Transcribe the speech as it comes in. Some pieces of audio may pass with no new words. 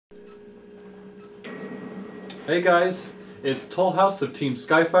Hey guys, it's Tollhouse of Team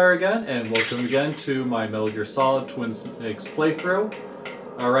Skyfire again, and welcome again to my Metal Gear Solid Twin Snakes playthrough.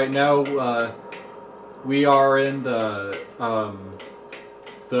 Right now, we are in the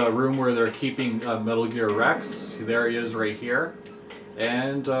room where they're keeping Metal Gear Rex. There he is right here.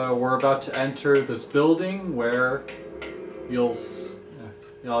 And we're about to enter this building where you'll see.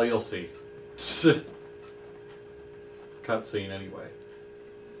 Cutscene anyway.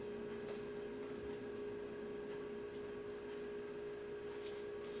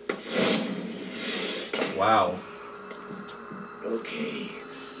 Wow. Okay,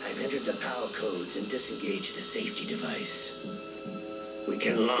 I've entered the PAL codes and disengaged the safety device. We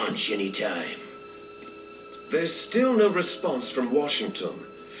can launch anytime. There's still no response from Washington.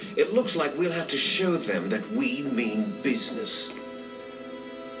 It looks like we'll have to show them that we mean business.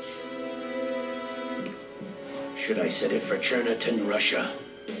 Should I set it for Cherniton, Russia?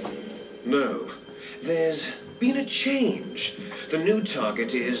 No, there's been a change. The new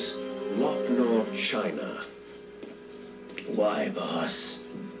target is Lopnor, China. Why, boss?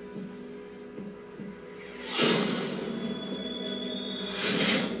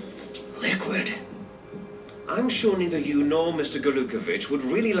 Liquid. I'm sure neither you nor Mr. Galukovich would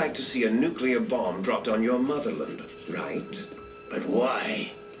really like to see a nuclear bomb dropped on your motherland, right? But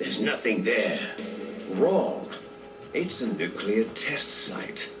why? There's nothing there. Wrong. It's a nuclear test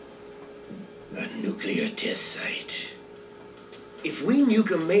site. A nuclear test site. If we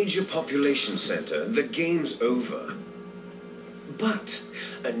nuke a major population center, the game's over. But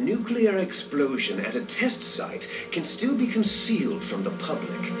a nuclear explosion at a test site can still be concealed from the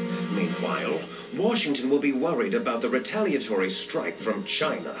public. Meanwhile, Washington will be worried about the retaliatory strike from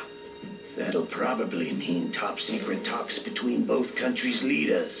China. That'll probably mean top-secret talks between both countries'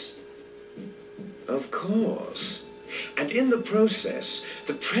 leaders. Of course. And in the process,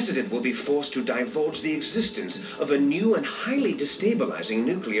 the president will be forced to divulge the existence of a new and highly destabilizing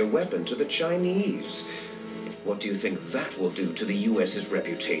nuclear weapon to the Chinese. What do you think that will do to the US's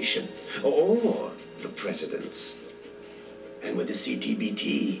reputation? Or the president's? And with the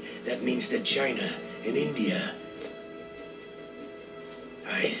CTBT, that means that China and India...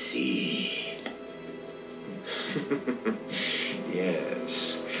 I see.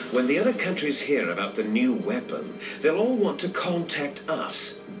 Yes. When the other countries hear about the new weapon, they'll all want to contact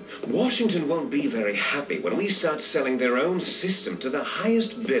us. Washington won't be very happy when we start selling their own system to the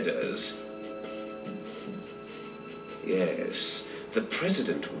highest bidders. Yes, the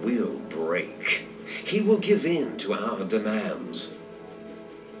president will break. He will give in to our demands.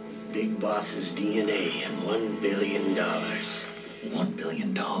 Big Boss's DNA and $1 billion. $1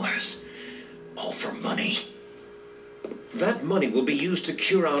 billion? All for money? That money will be used to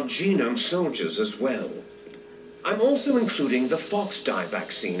cure our genome soldiers as well. I'm also including the Fox-dye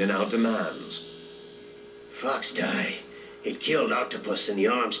vaccine in our demands. Fox-dye? It killed Octopus and the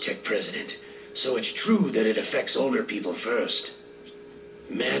Arms Tech president, so it's true that it affects older people first.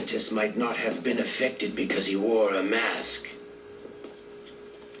 Mantis might not have been affected because he wore a mask.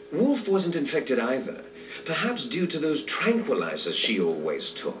 Wolf wasn't infected either, perhaps due to those tranquilizers she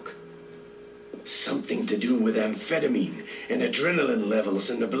always took. Something to do with amphetamine and adrenaline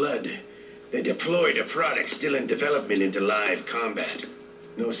levels in the blood. They deployed a product still in development into live combat.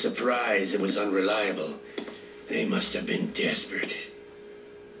 No surprise it was unreliable. They must have been desperate.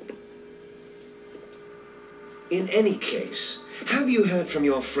 In any case, have you heard from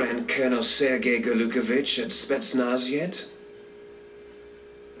your friend Colonel Sergei Galukovich at Spetsnaz yet?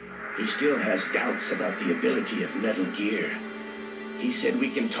 He still has doubts about the ability of Metal Gear. He said we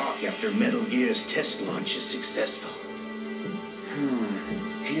can talk after Metal Gear's test launch is successful.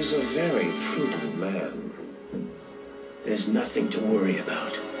 He's a very prudent man. There's nothing to worry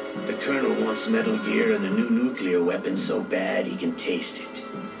about. The Colonel wants Metal Gear and the new nuclear weapon so bad he can taste it.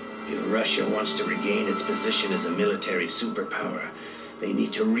 If Russia wants to regain its position as a military superpower, they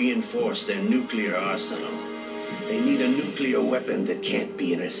need to reinforce their nuclear arsenal. They need a nuclear weapon that can't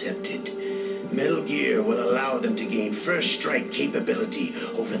be intercepted. Metal Gear will allow them to gain first strike capability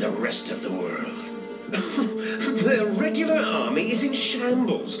over the rest of the world. Their regular army is in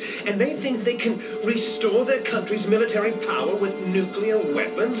shambles, and they think they can restore their country's military power with nuclear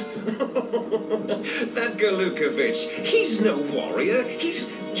weapons? That Galukovich, he's no warrior, he's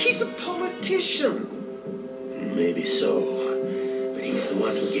a politician. Maybe so, but he's the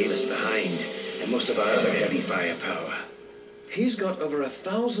one who gave us the Hind and most of our other heavy firepower. He's got over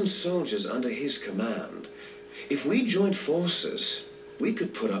 1,000 soldiers under his command. If we joined forces, we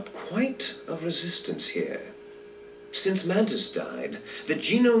could put up quite a resistance here. Since Mantis died, the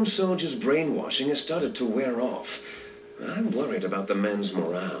genome soldiers' brainwashing has started to wear off. I'm worried about the men's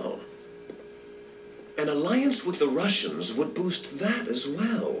morale. An alliance with the Russians would boost that as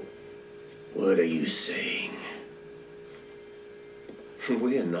well. What are you saying?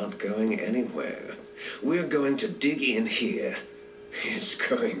 We're not going anywhere. We're going to dig in here. It's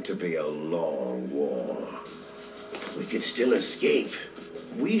going to be a long war. We could still escape.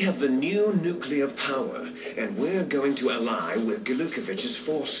 We have the new nuclear power, and we're going to ally with Glukovich's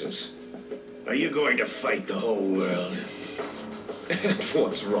forces. Are you going to fight the whole world? And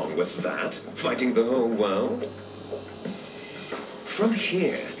what's wrong with that? Fighting the whole world? From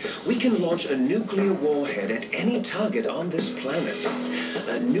here, we can launch a nuclear warhead at any target on this planet.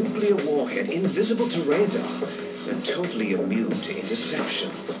 A nuclear warhead invisible to radar and totally immune to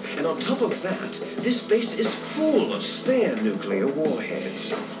interception. And on top of that, this base is full of spare nuclear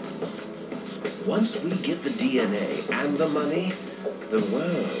warheads. Once we get the DNA and the money, the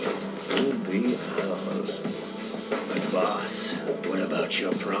world will be ours. But boss, what about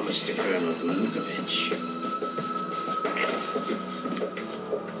your promise to Colonel Glukovich?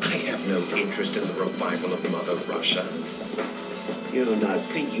 I have no interest in the revival of Mother Russia. You're not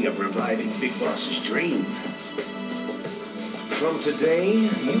thinking of reviving Big Boss's dream. From today,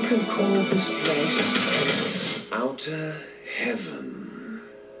 you can call this place Outer Heaven.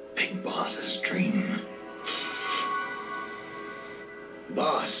 Big Boss's dream.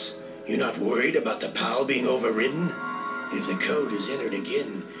 Boss, you're not worried about the PAL being overridden? If the code is entered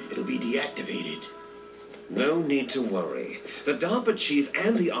again, it'll be deactivated. No need to worry. The DARPA chief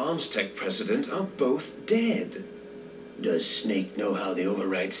and the arms tech president are both dead. Does Snake know how the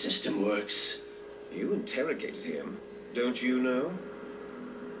override system works? You interrogated him, don't you know?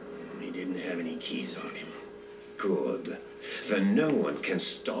 He didn't have any keys on him. Good. Then no one can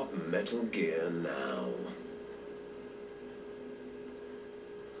stop Metal Gear now.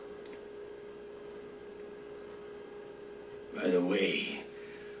 By the way,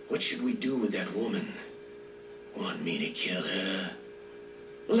 what should we do with that woman? Want me to kill her?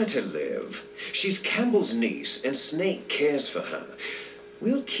 Let her live. She's Campbell's niece, and Snake cares for her.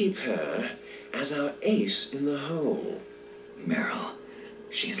 We'll keep her as our ace in the hole. Meryl,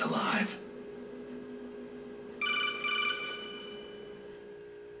 she's alive.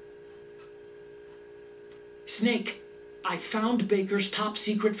 Snake, I found Baker's top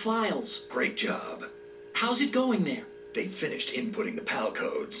secret files. Great job. How's it going there? They finished inputting the PAL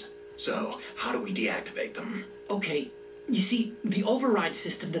codes. So, how do we deactivate them? Okay, you see, the override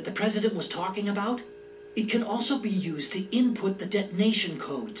system that the president was talking about, it can also be used to input the detonation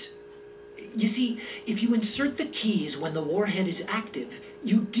codes. You see, if you insert the keys when the warhead is active,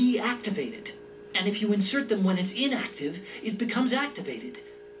 you deactivate it. And if you insert them when it's inactive, it becomes activated.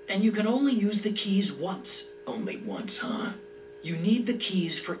 And you can only use the keys once. Only once, huh? You need the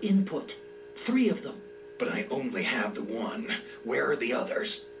keys for input. 3 of them. But I only have the one. Where are the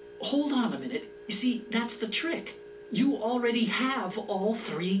others? Hold on a minute. You see, that's the trick. You already have all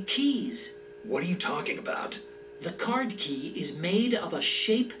 3 keys. What are you talking about? The card key is made of a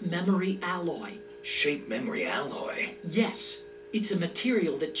shape memory alloy. Shape memory alloy? Yes, it's a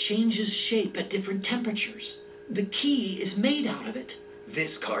material that changes shape at different temperatures. The key is made out of it.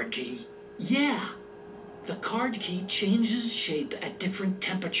 This card key? Yeah. The card key changes shape at different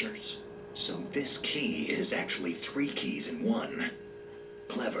temperatures. So this key is actually 3 keys in one.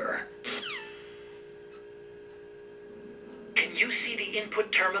 Clever. Can you see the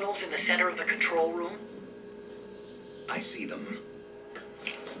input terminals in the center of the control room? I see them.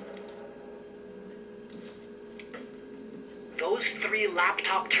 Those 3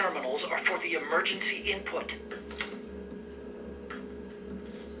 laptop terminals are for the emergency input.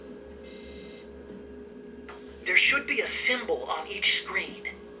 There should be a symbol on each screen.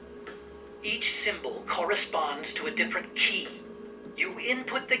 Each symbol corresponds to a different key. You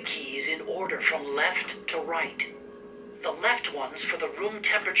input the keys in order from left to right. The left one's for the room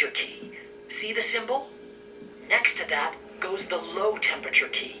temperature key. See the symbol? Next to that goes the low temperature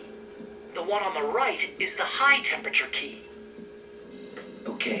key. The one on the right is the high temperature key.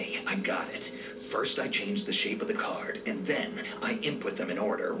 Okay, I got it. First I change the shape of the card, and then I input them in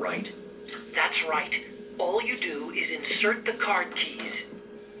order, right? That's right. All you do is insert the card keys.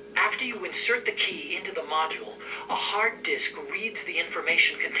 After you insert the key into the module, a hard disk reads the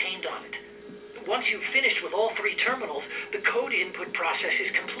information contained on it. Once you've finished with all 3 terminals, the code input process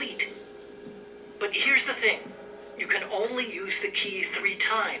is complete. But here's the thing. You can only use the key 3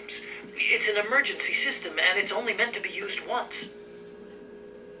 times. It's an emergency system, and it's only meant to be used once.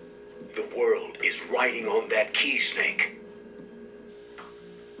 The world is riding on that key, Snake.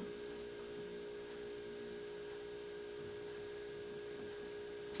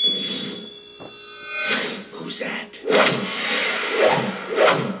 Who's that?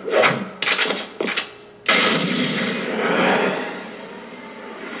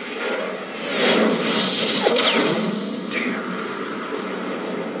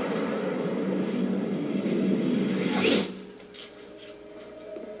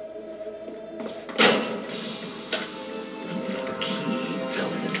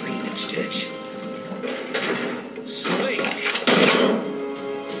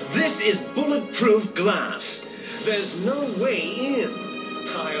 bulletproof glass. There's no way in.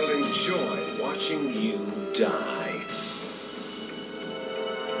 I'll enjoy watching you die.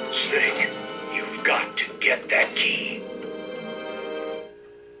 Snake, you've got to get that key.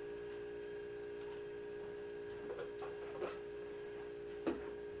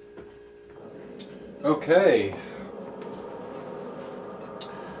 Okay.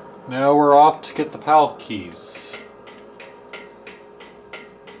 Now we're off to get the PAL keys.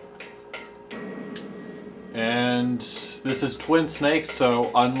 And this is Twin Snake, so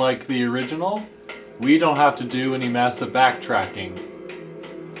unlike the original, we don't have to do any massive backtracking.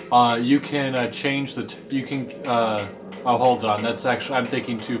 You can change the... oh, hold on. That's actually... I'm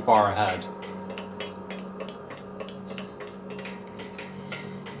thinking too far ahead.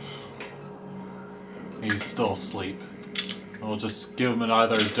 He's still asleep. We'll just give him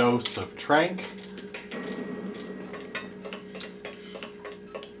another dose of Trank.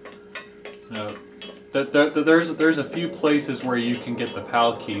 Now, there's a few places where you can get the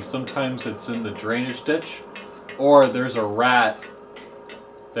PAL key. Sometimes it's in the drainage ditch, or there's a rat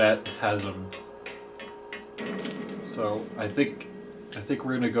that has them. So I think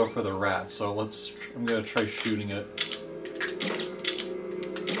we're gonna go for the rat. So I'm gonna try shooting it.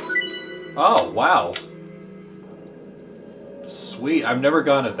 Oh wow! Sweet, I've never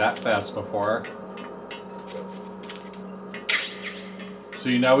gone it that fast before. So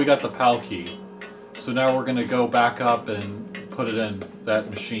now we got the PAL key. So now we're gonna go back up and put it in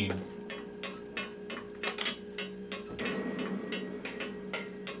that machine.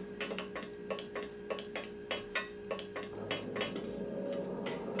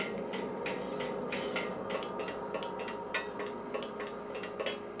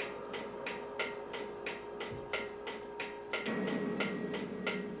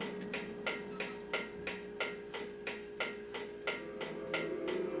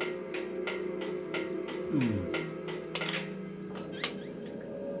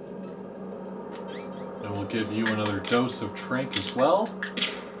 And we'll give you another dose of Trank as well.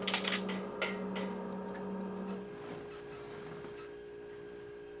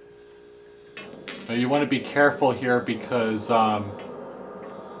 Now you want to be careful here because of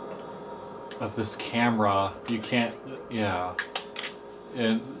this camera. You can't, yeah.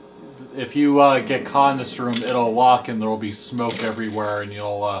 And if you get caught in this room, it'll lock and there'll be smoke everywhere and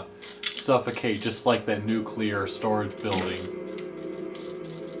you'll suffocate just like that nuclear storage building.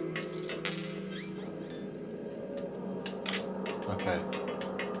 Okay.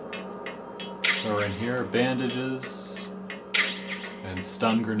 So we're in here, bandages and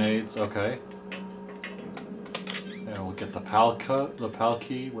stun grenades. Okay. And we'll get the PAL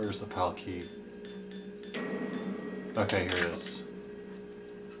key. Where's the PAL key? Okay, here it is.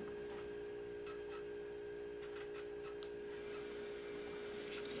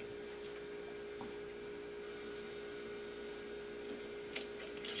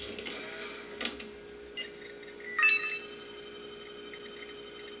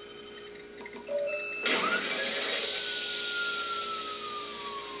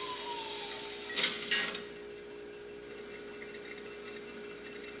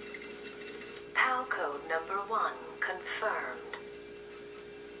 Code number 1 confirmed.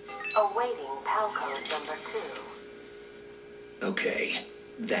 Awaiting PAL code number 2. Okay,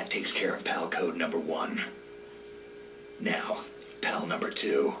 that takes care of PAL code number 1. Now, PAL number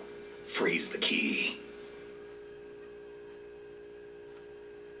 2, freeze the key.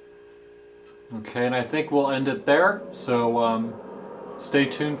 Okay, and I think we'll end it there. So stay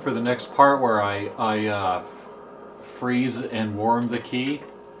tuned for the next part where I freeze and warm the key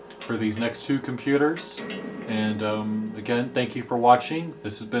for these next 2 computers. And again, thank you for watching.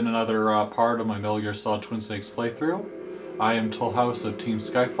 This has been another part of my Metal Gear Solid Twin Snakes playthrough. I am Tollhouse of Team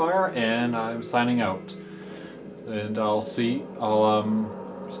Skyfire, and I'm signing out. And I'll stay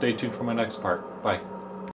tuned for my next part. Bye.